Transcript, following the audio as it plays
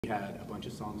had a bunch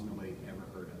of songs nobody ever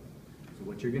heard of. So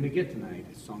what you're going to get tonight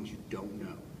is songs you don't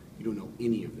know. You don't know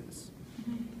any of this.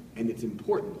 And it's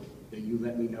important that you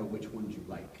let me know which ones you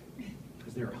like,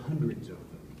 because there are hundreds of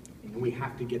them. And we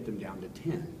have to get them down to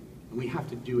 10. And we have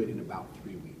to do it in about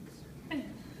 3 weeks.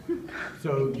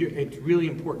 So it's really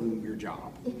important in your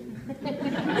job.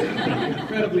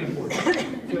 Incredibly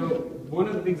important. So one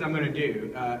of the things I'm going to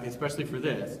do, especially for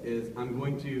this, is I'm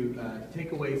going to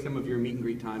take away some of your meet and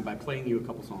greet time by playing you a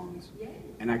couple songs.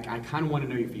 And I kind of want to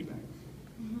know your feedback.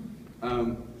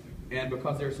 And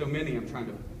because there are so many, I'm trying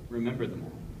to remember them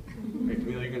all. Okay,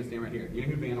 Camila, you're going to stand right here. You know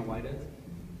who Vanna White is?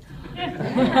 There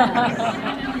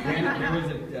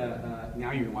was a,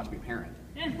 now you're going to watch me parent.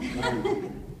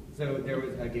 So there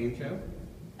was a game show,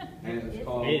 and it was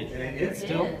called, and it is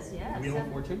still, Wheel of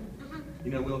Fortune.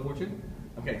 You know Wheel of Fortune?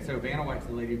 Okay, so Vanna White's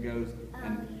the lady who goes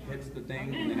and hits the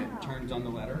thing, and then it turns on the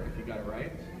letter, if you got it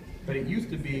right. But it used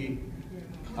to be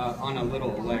on a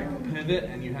little like pivot,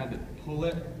 and you had to pull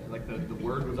it, like the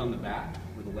word was on the back,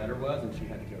 where the letter was, and she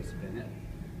had to go spin it.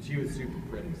 She was super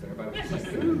pretty, so everybody was just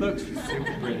like, ooh, look, she's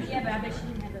super pretty. Yeah, but I bet she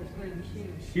didn't have those green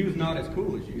shoes. She was not as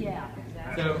cool as you. Yeah,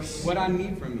 exactly. So what I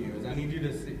need from you is I need you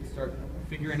to start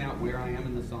figuring out where I am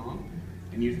in the song,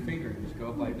 and use your finger and just go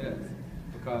up like this,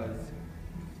 because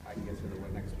I can get to the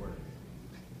next word.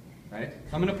 Right?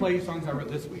 So I'm going to play you songs I wrote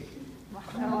this week.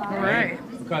 All right?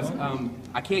 Because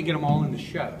I can't get them all in the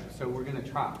show, so we're going to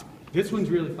try. This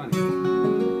one's really funny.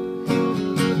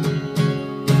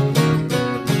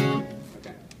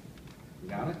 Okay. You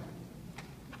got it?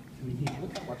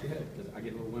 Watch your head, because I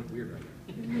get a little weird right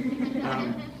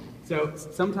now. So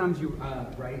sometimes you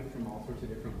write from all sorts of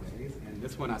different ways, and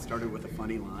this one I started with a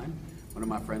funny line. One of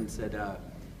my friends said,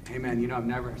 hey man, you know, I've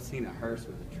never seen a hearse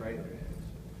with a trailer hitch.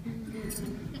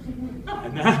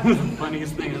 And that was the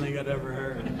funniest thing I think I'd ever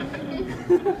heard.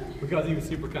 Because he was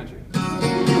super country.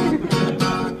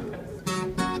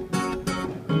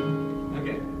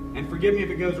 Okay, and forgive me if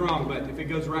it goes wrong, but if it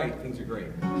goes right, things are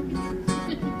great.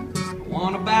 I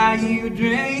wanna buy you a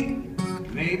drink,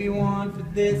 maybe one for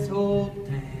this whole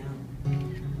town.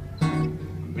 I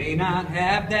may not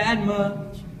have that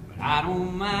much, but I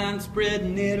don't mind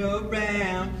spreading it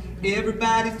around.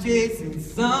 Everybody's chasing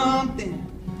something,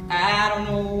 I don't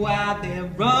know why they're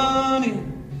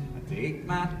running. I take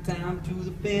my time to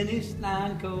the finish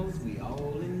line, cause we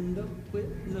all end up with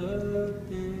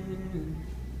nothing.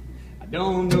 I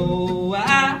don't know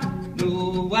why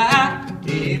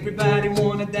everybody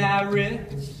wanna die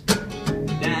rich.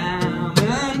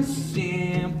 Diamonds,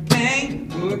 champagne,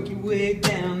 work your way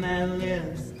down that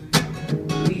list.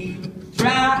 We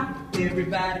try,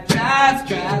 everybody tries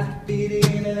to fit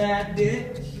into that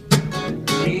ditch.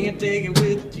 Can't take it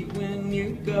with you when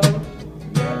you go.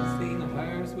 You ever seen a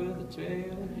hearse with a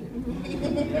trailer? You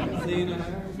ever seen a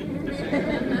hearse with a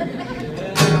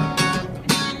trailer?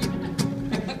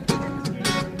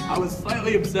 I was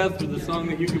slightly obsessed with the song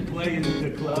that you could play in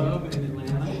the club in Atlanta.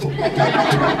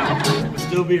 It would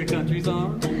still be a country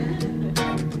song.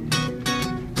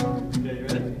 Okay, you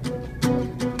ready?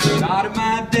 Started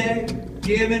my day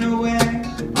giving away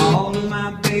all of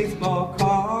my baseball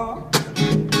cards.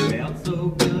 Felt so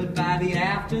good by the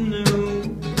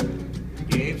afternoon.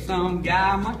 Gave some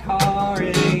guy my car.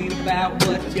 It ain't about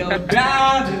what you're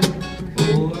driving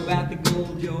or about the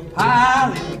gold you're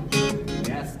piling.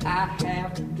 Yes, I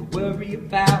have to worry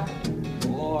about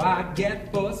or I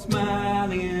get for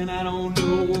smiling. I don't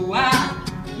know why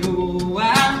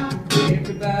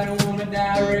everybody wanna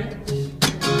die rich.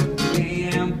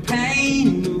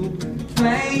 Champagne, new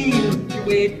plane, your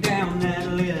way down that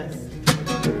list.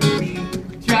 We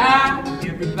try,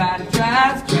 everybody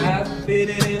tries to fit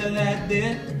it into that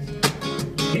ditch.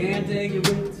 Can't take it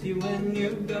with you when you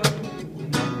go.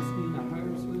 Never seen a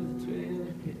hearse with a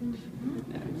trailer hitch.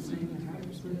 Never seen a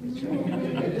hearse with a trailer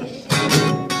hitch.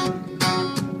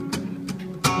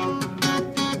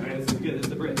 Alright, this is good, this is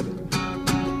the bridge.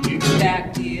 You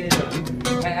stack it up,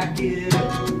 pack it up,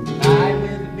 ride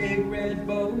with a big red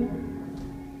bow.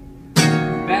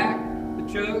 Back the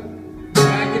truck,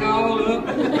 back it all up.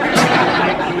 Take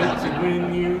it with you when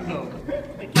you go.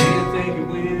 You can't take it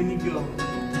when you go.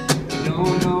 You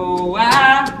don't know why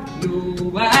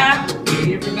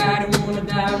everybody wanna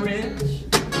die rich.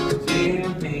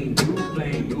 Champagne, new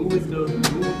plane, you always love the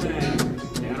new thing.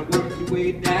 Gotta work your way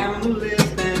down the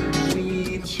list, and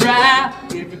we try.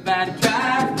 Everybody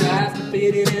tries to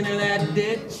fit it into that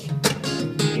ditch.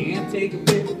 Can't take it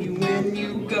with you when you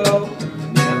go.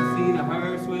 Never seen a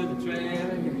hearse with a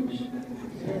trailer hitch.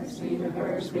 Never seen a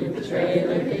hearse with a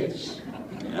trailer hitch.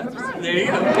 That's right. There you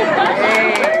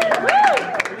go.